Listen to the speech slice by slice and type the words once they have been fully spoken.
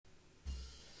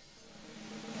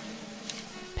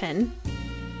Pen.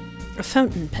 A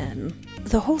fountain pen.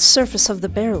 The whole surface of the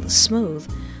barrel is smooth,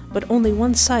 but only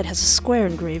one side has a square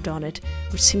engraved on it,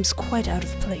 which seems quite out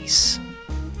of place.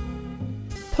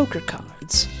 Poker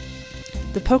cards.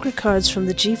 The poker cards from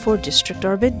the G4 district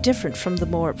are a bit different from the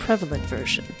more prevalent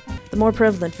version. The more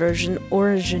prevalent version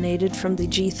originated from the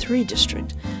G3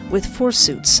 district, with 4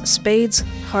 suits: spades,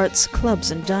 hearts, clubs,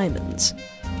 and diamonds.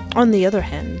 On the other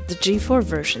hand, the G4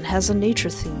 version has a nature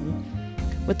theme,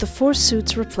 with the 4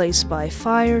 suits replaced by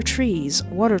fire, trees,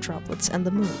 water droplets, and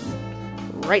the moon.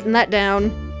 Writing that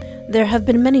down. There have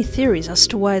been many theories as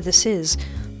to why this is,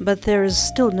 but there is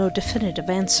still no definitive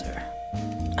answer.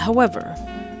 However,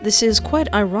 this is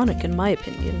quite ironic in my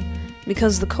opinion,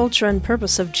 because the culture and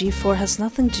purpose of G4 has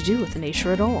nothing to do with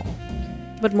nature at all.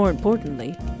 But more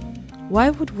importantly,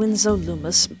 why would Winslow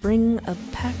Loomis bring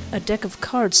a deck of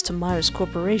cards to Myers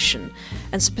Corporation,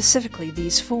 and specifically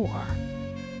these 4?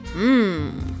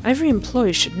 Every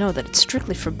employee should know that it's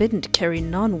strictly forbidden to carry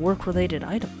non-work-related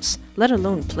items, let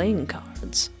alone playing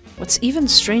cards. What's even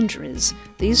stranger is,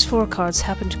 these 4 cards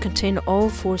happen to contain all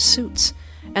 4 suits,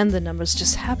 and the numbers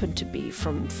just happen to be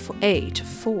from A to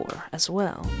 4 as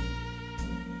well.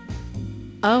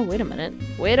 Oh, wait a minute.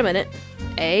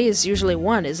 A is usually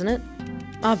 1, isn't it?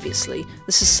 Obviously,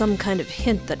 this is some kind of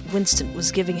hint that Vincent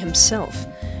was giving himself.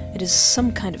 It is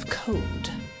some kind of code.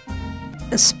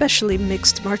 Especially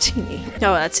mixed martini.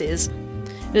 Oh, that's his.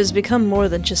 It has become more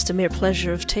than just a mere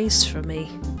pleasure of taste for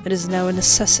me. It is now a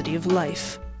necessity of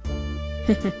life.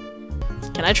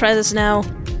 Can I try this now?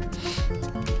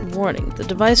 Warning, the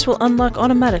device will unlock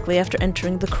automatically after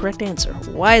entering the correct answer.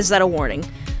 Why is that a warning?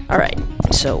 Alright,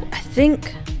 so I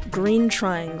think green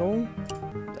triangle,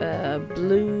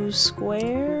 blue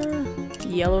square,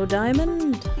 yellow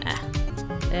diamond,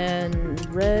 and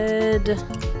red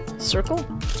circle?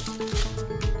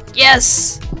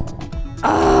 Yes!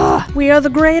 We are the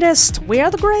greatest! We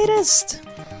are the greatest!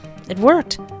 It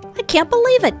worked! I can't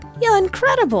believe it! You're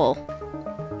incredible!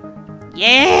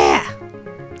 Yeah!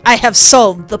 I have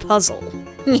solved the puzzle!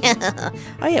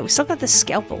 Oh yeah, we still got this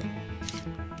scalpel.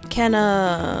 Can,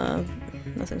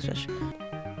 nothing special.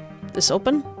 This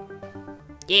open?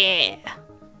 Yeah!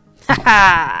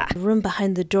 Haha! The room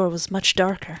behind the door was much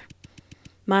darker.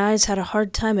 My eyes had a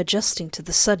hard time adjusting to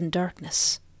the sudden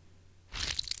darkness.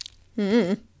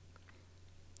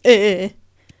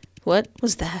 What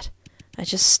was that? I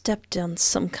just stepped on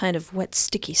some kind of wet,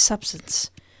 sticky substance.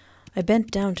 I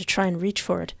bent down to try and reach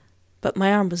for it, but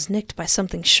my arm was nicked by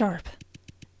something sharp.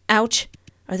 Ouch!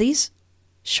 Are these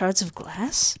shards of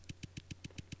glass?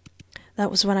 That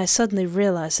was when I suddenly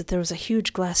realized that there was a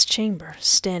huge glass chamber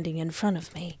standing in front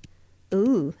of me.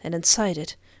 Ooh, and inside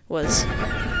it was...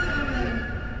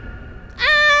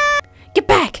 Ah! Get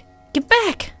back! Get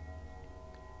back!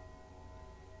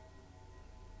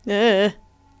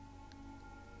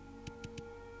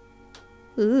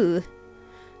 Ooh.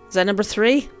 Is that number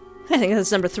 3? I think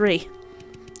that's number 3.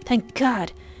 Thank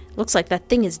God. Looks like that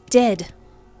thing is dead.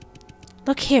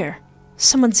 Look here.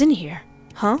 Someone's in here.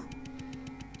 Huh?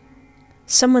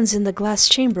 Someone's in the glass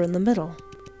chamber in the middle.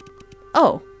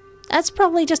 Oh, that's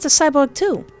probably just a cyborg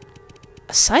too.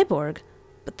 A cyborg?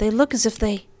 But they look as if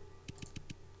they...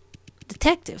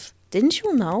 Detective, didn't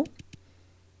you know?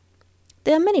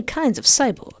 There are many kinds of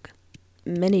cyborg.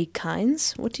 Many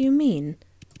kinds? What do you mean?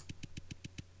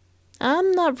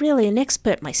 I'm not really an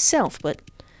expert myself, but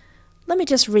let me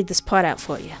just read this part out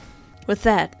for you. With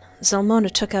that, Zalmona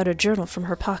took out a journal from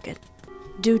her pocket.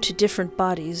 Due to different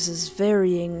bodies'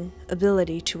 varying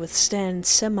ability to withstand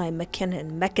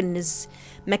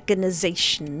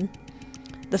mechanization,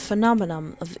 the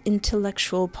phenomenon of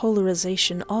intellectual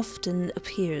polarization often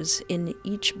appears in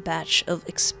each batch of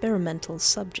experimental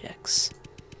subjects.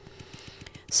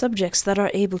 Subjects that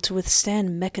are able to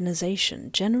withstand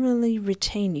mechanization generally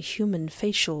retain human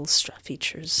facial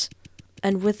features,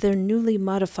 and with their newly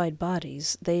modified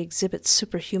bodies, they exhibit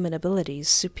superhuman abilities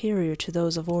superior to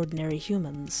those of ordinary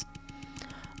humans.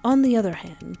 On the other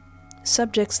hand,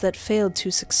 subjects that failed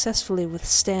to successfully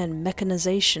withstand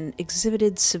mechanization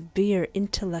exhibited severe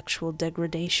intellectual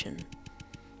degradation,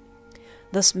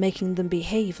 thus making them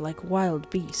behave like wild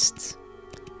beasts.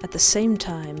 At the same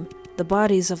time, the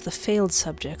bodies of the failed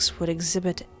subjects would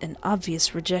exhibit an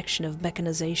obvious rejection of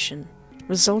mechanization,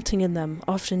 resulting in them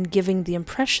often giving the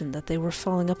impression that they were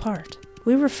falling apart.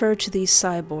 We refer to these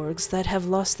cyborgs that have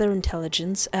lost their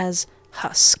intelligence as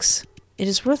husks. It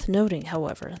is worth noting,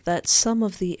 however, that some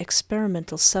of the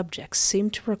experimental subjects seem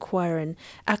to require an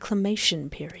acclimation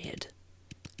period.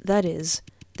 That is,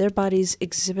 their bodies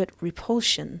exhibit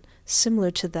repulsion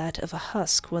similar to that of a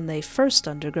husk when they first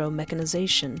undergo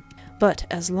mechanization, But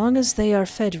as long as they are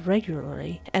fed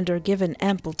regularly and are given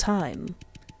ample time,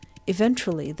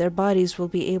 eventually their bodies will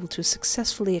be able to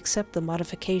successfully accept the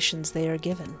modifications they are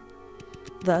given.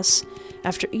 Thus,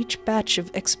 after each batch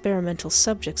of experimental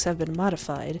subjects have been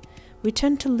modified, we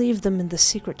tend to leave them in the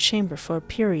secret chamber for a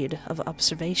period of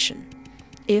observation.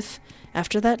 If,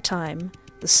 after that time,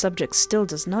 the subject still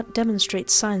does not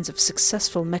demonstrate signs of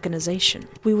successful mechanization,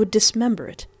 we would dismember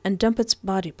it and dump its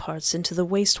body parts into the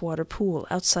wastewater pool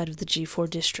outside of the G4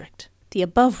 district. The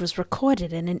above was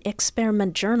recorded in an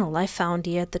experiment journal I found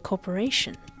here at the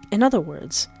corporation. In other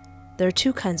words, there are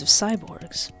two kinds of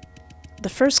cyborgs. The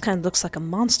first kind looks like a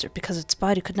monster because its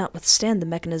body could not withstand the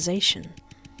mechanization,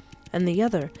 and the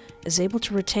other is able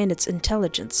to retain its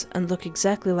intelligence and look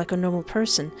exactly like a normal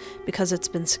person because it's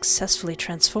been successfully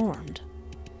transformed.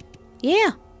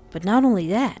 Yeah, but not only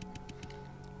that.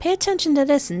 Pay attention to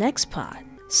this next part.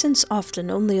 Since often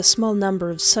only a small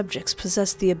number of subjects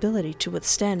possess the ability to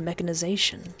withstand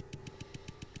mechanization,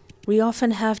 we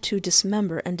often have to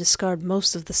dismember and discard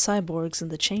most of the cyborgs in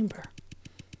the chamber.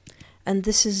 And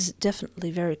this is definitely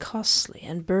very costly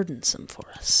and burdensome for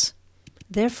us.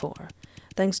 Therefore,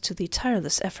 thanks to the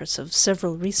tireless efforts of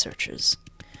several researchers,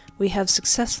 we have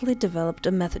successfully developed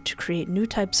a method to create new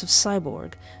types of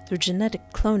cyborg through genetic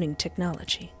cloning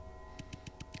technology.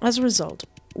 As a result,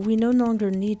 we no longer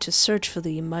need to search for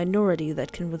the minority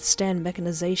that can withstand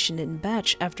mechanization in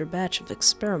batch after batch of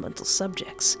experimental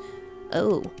subjects.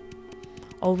 Oh.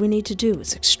 All we need to do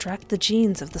is extract the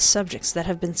genes of the subjects that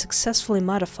have been successfully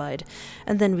modified,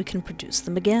 and then we can produce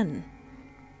them again.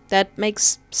 That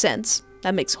makes sense.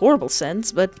 That makes horrible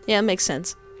sense, but yeah, it makes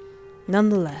sense.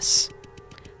 Nonetheless,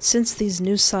 since these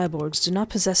new cyborgs do not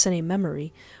possess any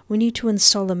memory, we need to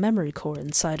install a memory core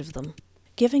inside of them,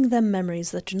 giving them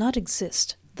memories that do not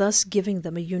exist, thus giving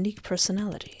them a unique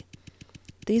personality.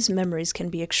 These memories can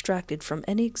be extracted from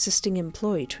any existing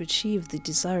employee to achieve the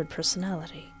desired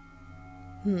personality.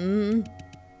 In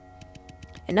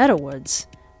other words,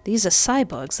 these are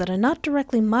cyborgs that are not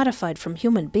directly modified from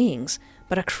human beings,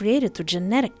 but are created through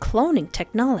genetic cloning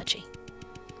technology.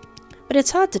 But it's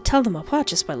hard to tell them apart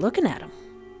just by looking at them.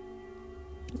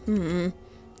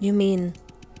 You mean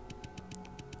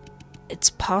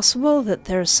it's possible that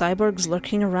there are cyborgs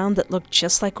lurking around that look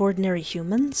just like ordinary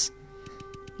humans?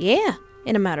 Yeah,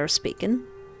 in a matter of speaking.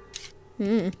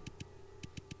 A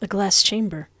glass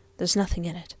chamber. There's nothing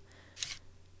in it.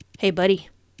 Hey, buddy.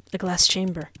 A glass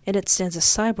chamber. In it stands a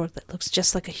cyborg that looks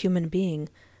just like a human being.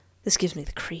 This gives me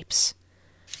the creeps.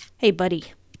 Hey,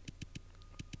 buddy.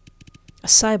 A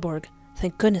cyborg.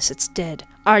 Thank goodness it's dead.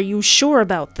 Are you sure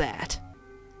about that?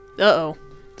 Uh-oh.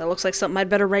 That looks like something I'd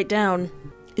better write down.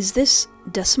 Is this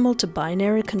decimal to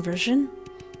binary conversion?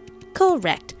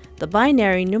 Correct. The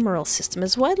binary numeral system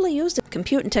is widely used in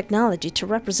computing technology to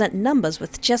represent numbers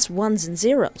with just ones and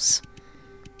zeros.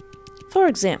 For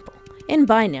example, in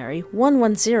binary,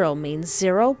 110 means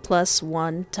 0 plus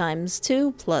 1 times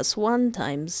 2 plus 1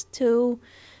 times 2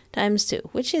 times 2,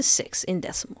 which is 6 in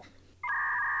decimal.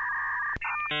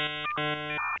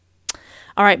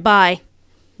 Alright, bye.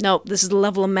 Nope, this is the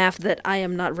level of math that I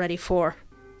am not ready for.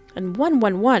 And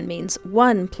 111 means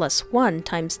 1 plus 1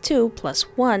 times 2 plus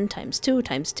 1 times 2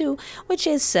 times 2, which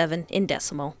is 7 in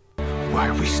decimal. Why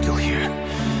are we still here?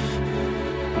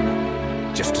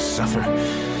 Just to suffer?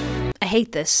 I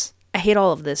hate this. I hate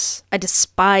all of this. I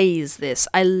despise this.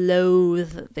 I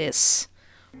loathe this.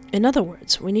 In other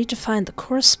words, we need to find the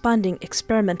corresponding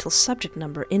experimental subject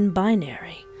number in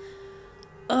binary.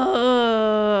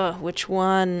 Which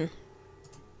one?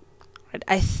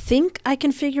 I think I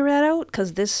can figure that out,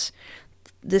 because this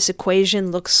equation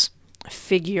looks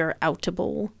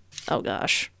figure-outable. Oh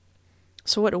gosh.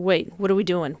 So wait, what are we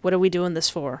doing? What are we doing this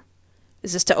for?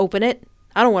 Is this to open it?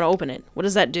 I don't want to open it. What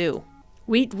does that do?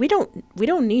 We don't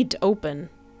need to open.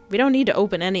 We don't need to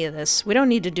open any of this. We don't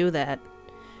need to do that.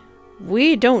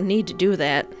 We don't need to do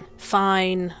that.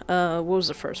 Fine. What was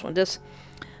the first one?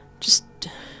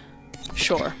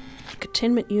 Sure.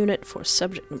 Containment unit for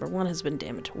subject number 1 has been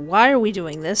damaged. Why are we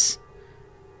doing this?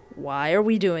 Why are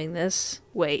we doing this?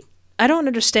 Wait. I don't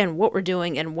understand what we're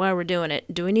doing and why we're doing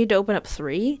it. Do we need to open up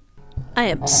 3? I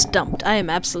am stumped. I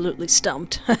am absolutely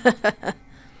stumped.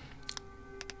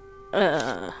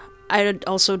 I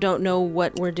also don't know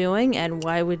what we're doing and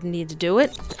why we'd need to do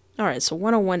it. Alright, so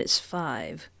 101 is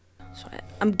 5. So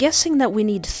I'm guessing that we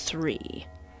need 3.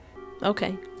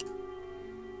 Okay.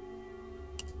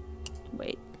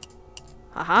 Wait.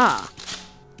 Haha.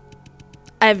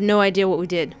 I have no idea what we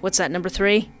did. What's that, number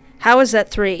 3? How is that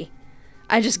 3?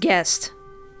 I just guessed.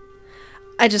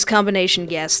 I just combination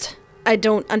guessed. I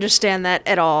don't understand that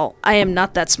at all. I am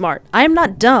not that smart. I am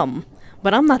not dumb,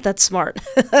 But I'm not that smart.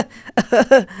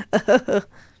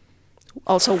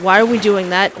 Also, why are we doing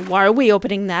that? Why are we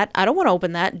opening that? I don't want to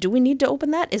open that. Do we need to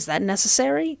open that? Is that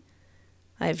necessary?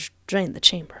 I've drained the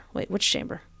chamber. Wait, which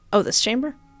chamber? Oh, this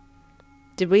chamber?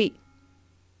 Did we...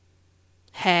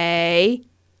 Hey.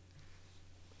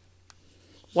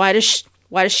 Why does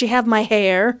she have my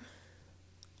hair?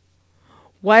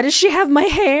 Why does she have my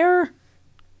hair?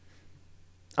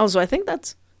 Oh, so I think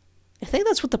that's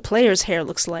what the player's hair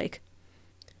looks like.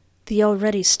 The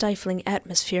already stifling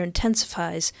atmosphere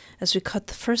intensifies as we caught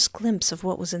the first glimpse of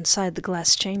what was inside the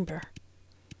glass chamber.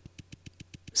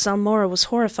 Salmora was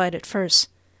horrified at first,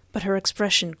 but her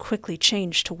expression quickly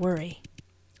changed to worry.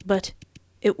 But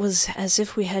it was as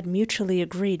if we had mutually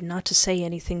agreed not to say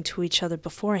anything to each other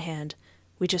beforehand.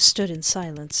 We just stood in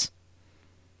silence.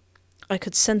 I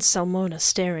could sense Salmona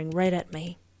staring right at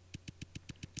me.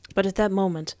 But at that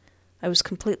moment, I was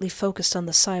completely focused on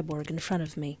the cyborg in front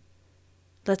of me.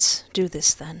 Let's do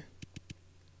this then.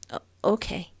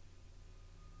 Okay.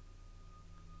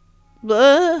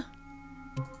 What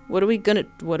are we gonna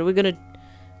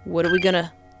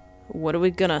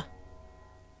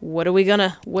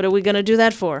do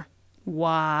that for?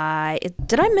 Why?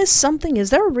 Did I miss something? Is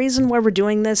there a reason why we're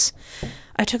doing this?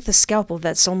 I took the scalpel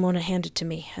that Salmona handed to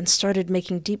me and started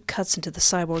making deep cuts into the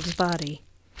cyborg's body.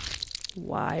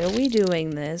 Why are we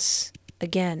doing this?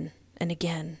 Again and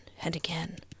again and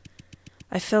again.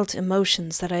 I felt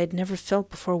emotions that I had never felt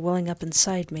before welling up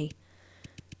inside me.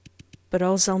 But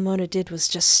all Salmona did was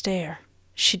just stare.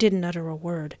 She didn't utter a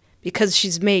word. Because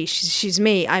she's me. She's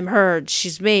me. I'm her.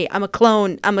 She's me. I'm a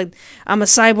clone. I'm a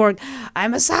cyborg.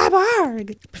 I'm a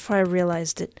cyborg! Before I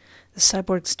realized it, the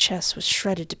cyborg's chest was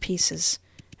shredded to pieces,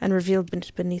 and revealed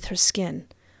beneath her skin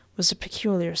was a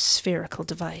peculiar spherical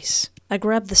device. I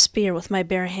grabbed the spear with my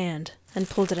bare hand and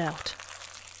pulled it out.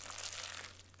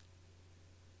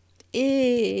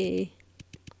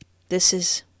 This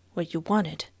is what you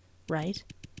wanted, right?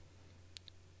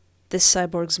 This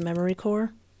cyborg's memory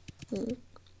core?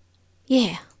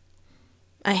 Yeah.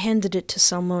 I handed it to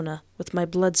Salmona with my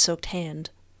blood-soaked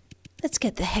hand. Let's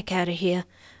get the heck out of here.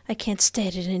 I can't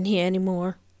stand it in here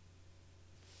anymore.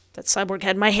 That cyborg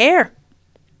had my hair!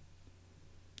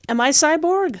 Am I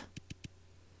cyborg?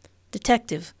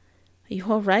 Detective, are you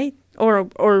alright?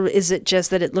 Or is it just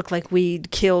that it looked like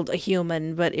we'd killed a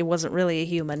human, but it wasn't really a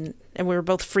human, and we were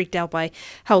both freaked out by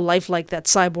how lifelike that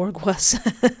cyborg was?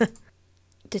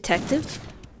 Detective?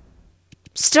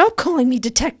 Stop calling me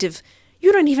detective!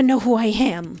 You don't even know who I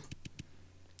am.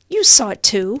 You saw it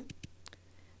too.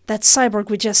 That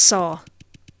cyborg we just saw.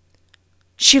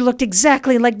 She looked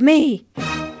exactly like me!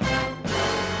 I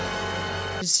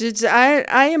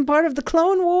am part of the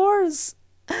Clone Wars!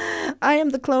 I am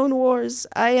the Clone Wars.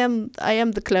 I am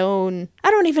the clone. I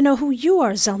don't even know who you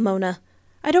are, Salmona.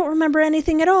 I don't remember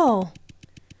anything at all.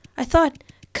 I thought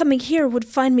coming here would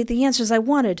find me the answers I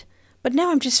wanted, but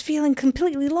now I'm just feeling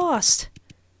completely lost.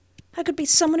 I could be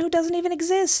someone who doesn't even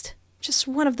exist. Just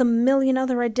one of the million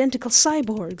other identical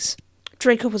cyborgs.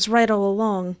 Draco was right all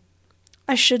along.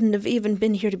 I shouldn't have even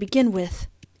been here to begin with.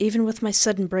 Even with my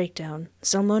sudden breakdown,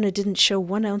 Salmona didn't show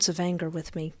 1 ounce of anger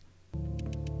with me.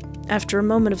 After a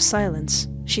moment of silence,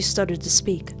 she started to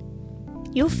speak.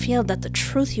 You feel that the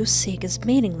truth you seek is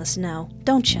meaningless now,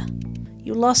 don't you?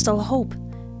 You lost all hope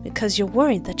because you're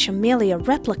worried that you're merely a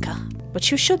replica,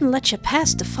 but you shouldn't let your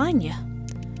past define you.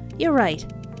 You're right.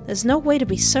 There's no way to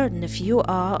be certain if you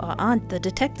are or aren't the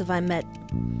detective I met.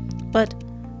 But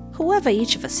whoever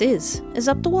each of us is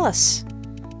up to us.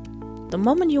 The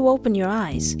moment you open your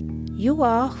eyes, you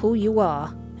are who you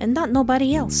are, and not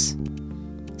nobody else.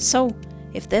 So,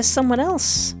 if there's someone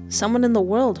else, someone in the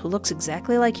world who looks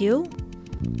exactly like you,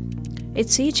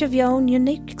 it's each of your own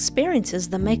unique experiences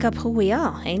that make up who we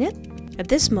are, ain't it? At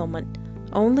this moment,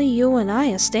 only you and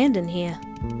I are standing here.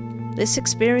 This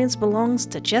experience belongs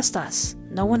to just us,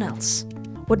 no one else.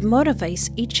 What motivates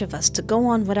each of us to go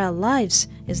on with our lives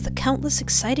is the countless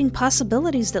exciting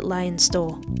possibilities that lie in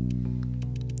store.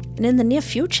 And in the near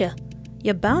future,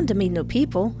 you're bound to meet new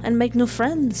people and make new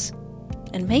friends.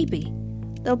 And maybe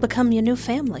they'll become your new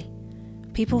family.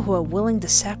 People who are willing to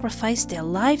sacrifice their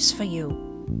lives for you.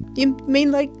 You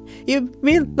mean like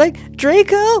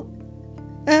Draco?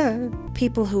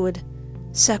 People who would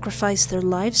sacrifice their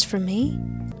lives for me?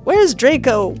 Where's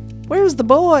Draco? Where's the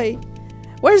boy?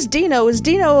 Where's Dino? Is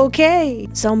Dino okay?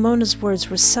 Salmona's words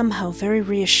were somehow very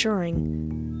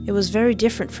reassuring. It was very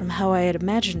different from how I had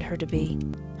imagined her to be.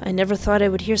 I never thought I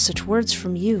would hear such words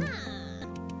from you.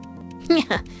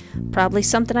 Probably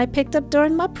something I picked up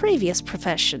during my previous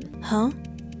profession. Huh?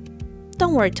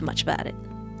 Don't worry too much about it.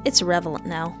 It's irrelevant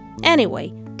now.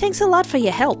 Anyway, thanks a lot for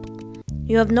your help.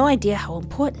 You have no idea how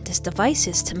important this device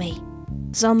is to me.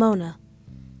 Zalmona,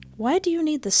 why do you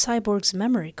need the cyborg's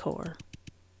memory core?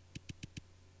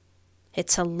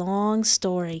 It's a long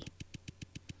story.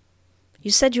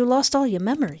 You said you lost all your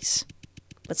memories.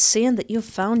 But seeing that you've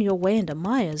found your way into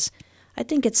Myers, I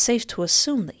think it's safe to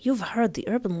assume that you've heard the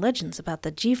urban legends about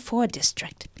the G4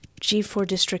 district. G4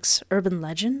 district's urban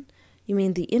legend? You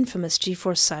mean the infamous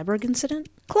G4 cyborg incident?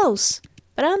 Close,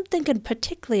 but I'm thinking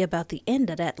particularly about the end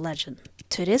of that legend.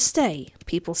 To this day,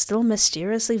 people still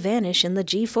mysteriously vanish in the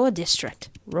G4 district.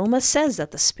 Rumor says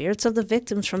that the spirits of the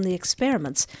victims from the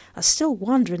experiments are still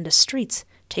wandering the streets,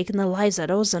 taking the lives of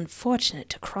those unfortunate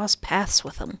to cross paths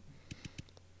with them.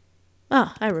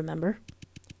 Ah, I remember.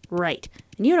 Right,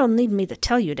 and you don't need me to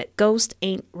tell you that ghosts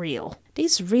ain't real.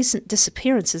 These recent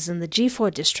disappearances in the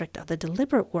G4 district are the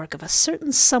deliberate work of a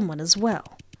certain someone as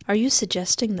well. Are you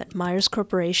suggesting that Myers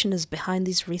Corporation is behind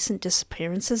these recent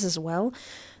disappearances as well?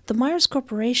 The Myers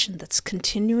Corporation that's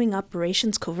continuing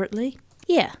operations covertly?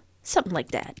 Yeah, something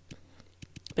like that.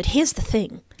 But here's the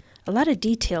thing. A lot of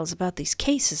details about these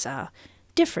cases are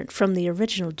different from the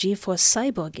original G4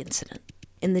 cyborg incident.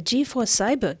 In the G4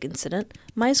 cyborg incident,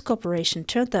 Myers Corporation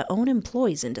turned their own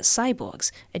employees into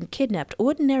cyborgs and kidnapped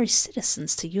ordinary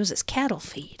citizens to use as cattle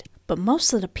feed. But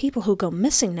most of the people who go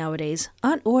missing nowadays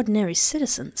aren't ordinary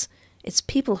citizens. It's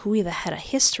people who either had a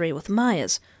history with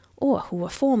Myers or who were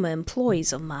former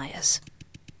employees of Myers.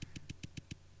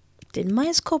 Did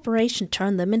Myers Corporation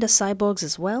turn them into cyborgs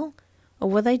as well? Or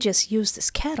were they just used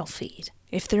as cattle feed?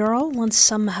 If they are all once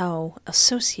somehow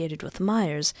associated with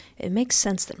Myers, it makes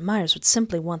sense that Myers would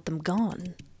simply want them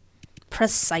gone.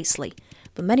 Precisely.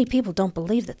 But many people don't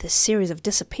believe that this series of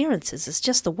disappearances is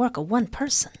just the work of one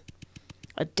person.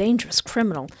 A dangerous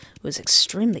criminal who is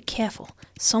extremely careful,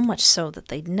 so much so that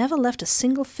they'd never left a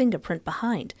single fingerprint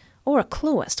behind, or a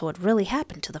clue as to what really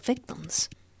happened to the victims.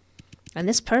 And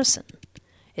this person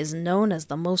is known as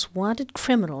the most wanted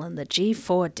criminal in the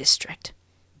G4 district.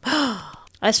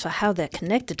 As for how they're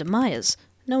connected to Myers,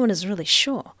 no one is really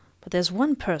sure, but there's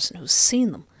one person who's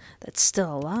seen them that's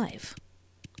still alive.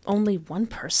 Only one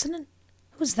person?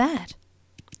 Who's that?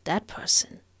 That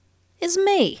person is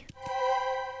me.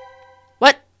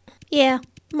 What? Yeah,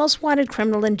 most wanted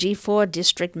criminal in G4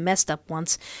 district messed up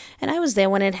once, and I was there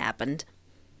when it happened.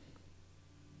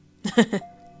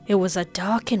 It was a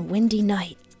dark and windy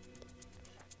night.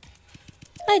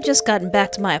 I had just gotten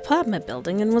back to my apartment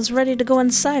building and was ready to go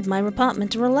inside my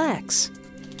apartment to relax.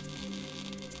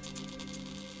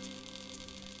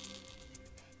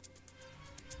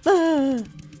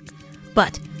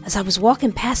 But as I was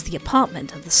walking past the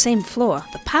apartment on the same floor,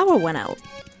 the power went out.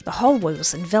 The hallway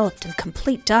was enveloped in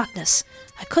complete darkness.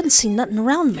 I couldn't see nothing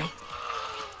around me.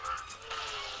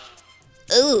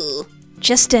 Ooh.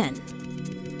 Just then,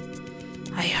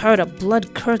 I heard a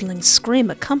blood-curdling scream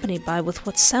accompanied by with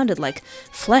what sounded like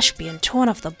flesh being torn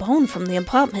off the bone from the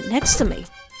apartment next to me.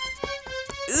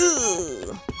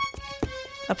 Ooh.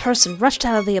 A person rushed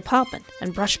out of the apartment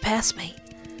and brushed past me.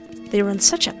 They were in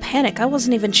such a panic I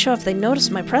wasn't even sure if they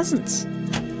noticed my presence.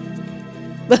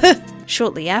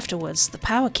 Shortly afterwards, the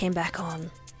power came back on.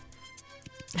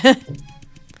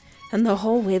 And the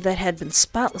hallway that had been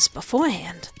spotless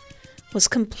beforehand was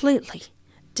completely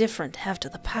different after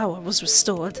the power was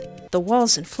restored. The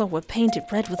walls and floor were painted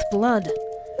red with blood,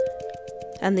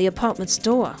 and the apartment's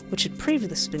door, which had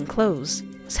previously been closed,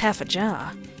 was half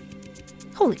ajar.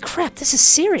 Holy crap, this is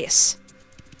serious!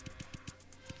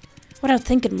 Without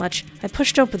thinking much, I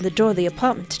pushed open the door of the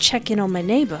apartment to check in on my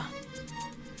neighbor.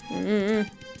 And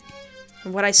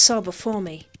what I saw before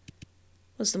me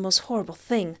was the most horrible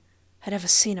thing I'd ever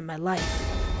seen in my life.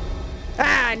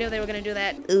 Ah, I knew they were gonna do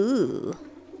that. Ooh.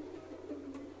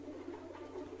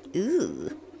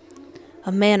 Ooh.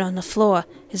 A man on the floor,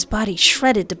 his body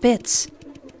shredded to bits.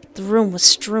 The room was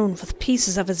strewn with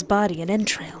pieces of his body and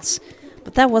entrails.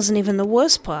 But that wasn't even the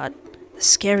worst part. The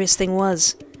scariest thing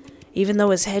was, even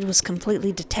though his head was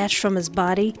completely detached from his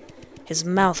body, his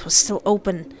mouth was still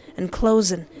open and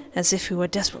closing as if he were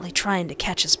desperately trying to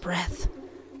catch his breath.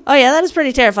 Oh yeah, that is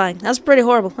pretty terrifying. That's pretty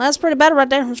horrible. That's pretty bad right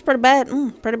there. That's pretty bad.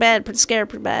 Pretty bad, pretty scary,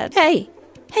 pretty bad. Hey,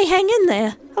 hang in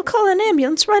there. I'll call an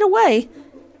ambulance right away.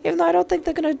 Even though I don't think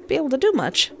they're going to be able to do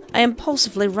much. I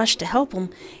impulsively rushed to help him,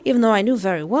 even though I knew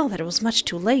very well that it was much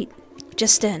too late.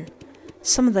 Just then,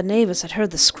 some of the neighbors had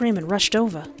heard the scream and rushed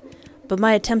over. But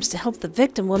my attempts to help the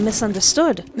victim were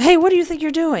misunderstood. Hey, what do you think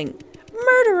you're doing?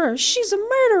 Murderer! She's a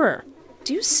murderer!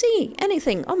 Do you see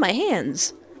anything on my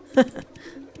hands?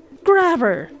 Grab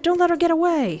her! Don't let her get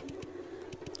away!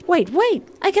 Wait!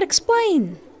 I can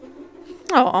explain!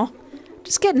 Aw,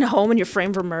 just getting home and you're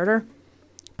framed for murder.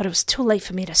 But it was too late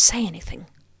for me to say anything.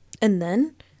 And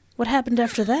then, What happened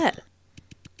after that?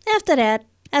 After that,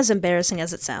 as embarrassing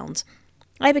as it sounds,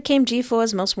 I became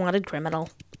G4's most wanted criminal.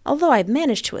 Although I've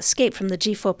managed to escape from the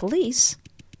G4 police,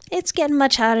 it's getting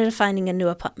much harder to finding a new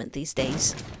apartment these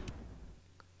days.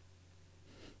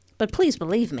 But please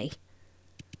believe me,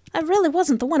 I really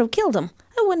wasn't the one who killed him.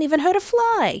 I wouldn't even hurt a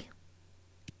fly.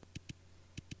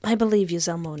 I believe you,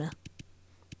 Zalmona.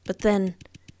 But then,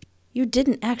 you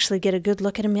didn't actually get a good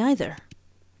look at him either.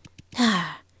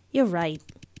 Ah, you're right.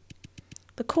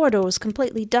 The corridor was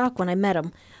completely dark when I met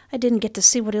him. I didn't get to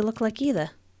see what he looked like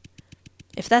either.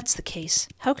 If that's the case,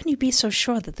 how can you be so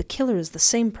sure that the killer is the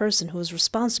same person who was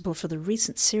responsible for the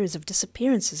recent series of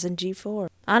disappearances in G4?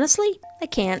 Honestly, I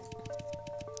can't.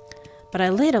 But I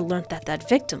later learned that that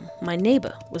victim, my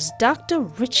neighbor, was Dr.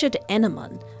 Richard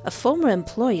Enneman, a former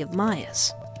employee of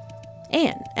Maya's.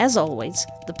 And, as always,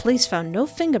 the police found no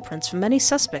fingerprints from any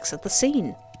suspects at the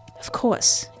scene. Of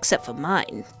course, except for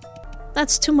mine.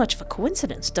 That's too much of a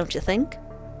coincidence, don't you think?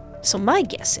 So my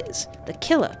guess is, the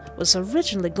killer was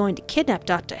originally going to kidnap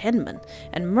Dr. Enneman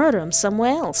and murder him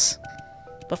somewhere else.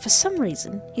 But for some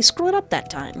reason, he screwed up that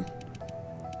time.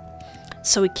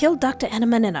 So he killed Dr.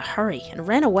 Enneman in a hurry and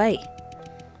ran away.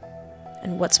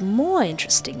 And what's more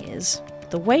interesting is,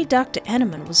 the way Dr.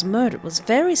 Enneman was murdered was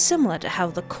very similar to how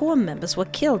the core members were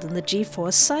killed in the G4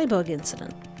 cyborg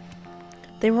incident.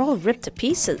 They were all ripped to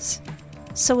pieces.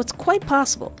 So it's quite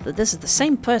possible that this is the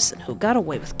same person who got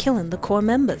away with killing the core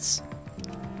members.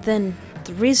 Then,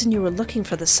 the reason you were looking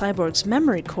for the cyborg's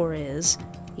memory core is,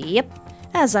 yep,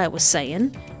 as I was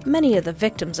saying, many of the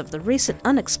victims of the recent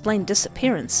unexplained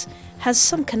disappearance has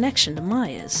some connection to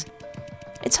Maya's.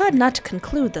 It's hard not to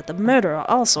conclude that the murderer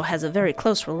also has a very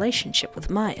close relationship with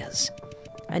Maya's.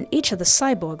 And each of the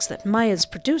cyborgs that Maya's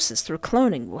produces through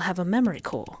cloning will have a memory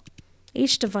core.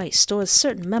 Each device stores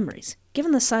certain memories,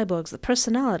 giving the cyborgs the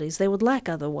personalities they would lack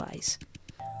otherwise.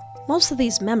 Most of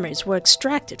these memories were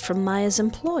extracted from Maya's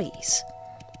employees.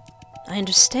 I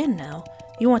understand now.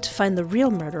 You want to find the real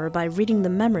murderer by reading the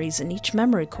memories in each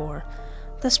memory core,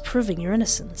 thus proving your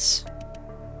innocence.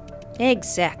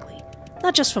 Exactly.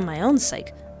 Not just for my own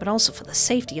sake, but also for the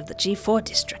safety of the G4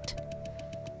 district.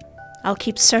 I'll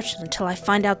keep searching until I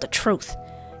find out the truth,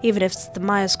 even if it's the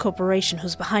Myers Corporation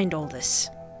who's behind all this.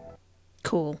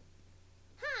 Cool.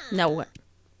 Now what?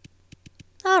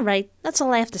 Alright, that's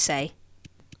all I have to say.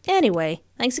 Anyway,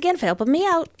 thanks again for helping me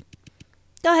out.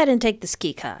 Go ahead and take this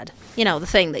key card. You know, the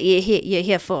thing that you're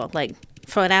here for, like,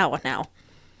 for an hour now.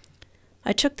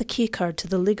 I took the key card to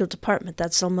the legal department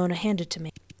that Zalmona handed to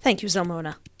me. Thank you,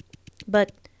 Zalmona.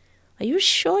 But, are you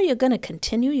sure you're going to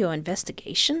continue your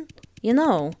investigation? You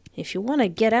know, if you want to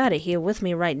get out of here with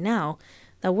me right now,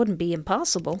 that wouldn't be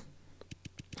impossible.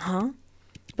 Huh?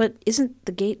 But isn't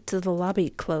the gate to the lobby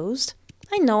closed?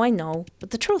 I know,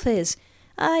 but the truth is,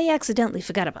 I accidentally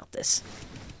forgot about this.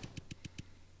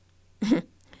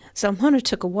 Zalmona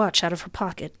took a watch out of her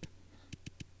pocket.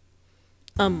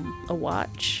 A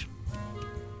watch?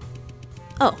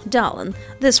 Oh, darling,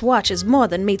 this watch is more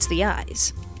than meets the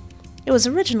eyes. It was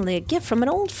originally a gift from an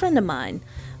old friend of mine,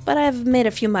 but I've made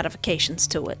a few modifications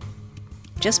to it.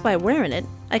 Just by wearing it,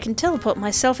 I can teleport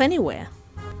myself anywhere.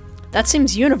 That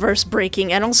seems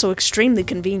universe-breaking and also extremely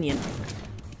convenient.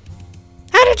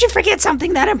 How did you forget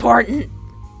something that important?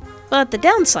 But the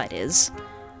downside is,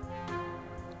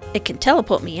 it can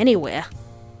teleport me anywhere.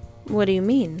 What do you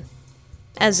mean?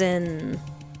 As in,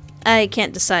 I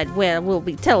can't decide where we'll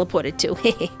be teleported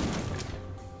to.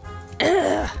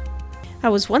 Ugh. I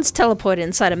was once teleported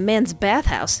inside a man's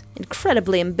bathhouse.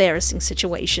 Incredibly embarrassing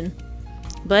situation.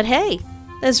 But hey,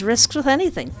 there's risks with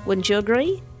anything, wouldn't you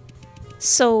agree?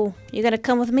 So, you gonna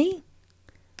come with me?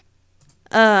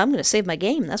 I'm gonna save my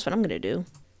game, that's what I'm gonna do.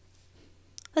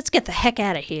 Let's get the heck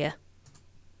out of here.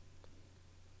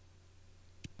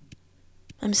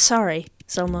 I'm sorry,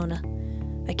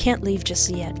 Zalmona. I can't leave just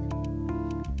yet.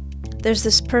 There's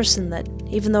this person that,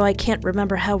 even though I can't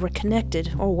remember how we're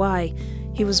connected or why,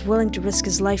 he was willing to risk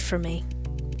his life for me.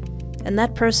 And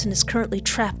that person is currently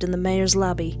trapped in the mayor's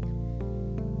lobby.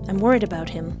 I'm worried about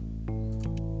him.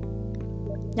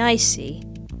 I see.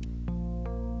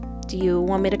 Do you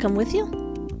want me to come with you?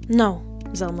 No,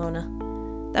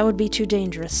 Zalmona. That would be too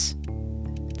dangerous.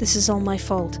 This is all my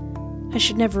fault. I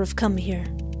should never have come here.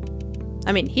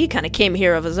 I mean, he kind of came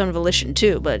here of his own volition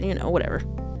too, but, you know, whatever.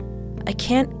 I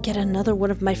can't get another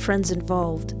one of my friends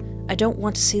involved. I don't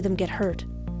want to see them get hurt.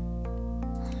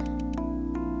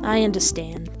 I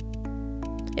understand.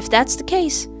 If that's the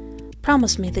case,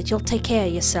 promise me that you'll take care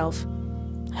of yourself.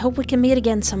 I hope we can meet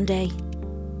again someday.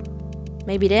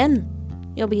 Maybe then,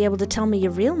 you'll be able to tell me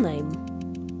your real name.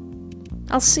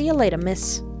 I'll see you later,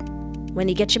 miss. When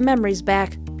you get your memories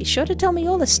back, Be sure to tell me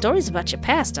all the stories about your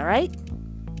past, alright?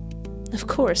 Of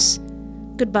course.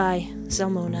 Goodbye,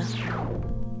 Zelmona.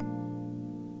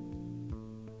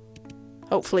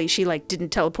 Hopefully she, like, didn't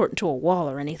teleport into a wall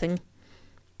or anything.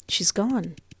 She's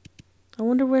gone. I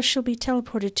wonder where she'll be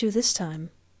teleported to this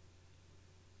time.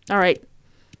 Alright.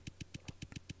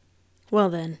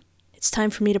 Well then, it's time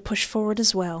for me to push forward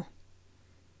as well.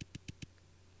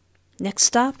 Next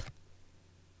stop,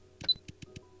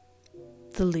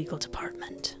 the legal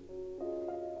department.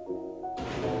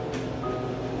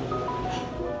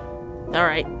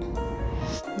 Alright.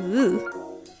 Ooh.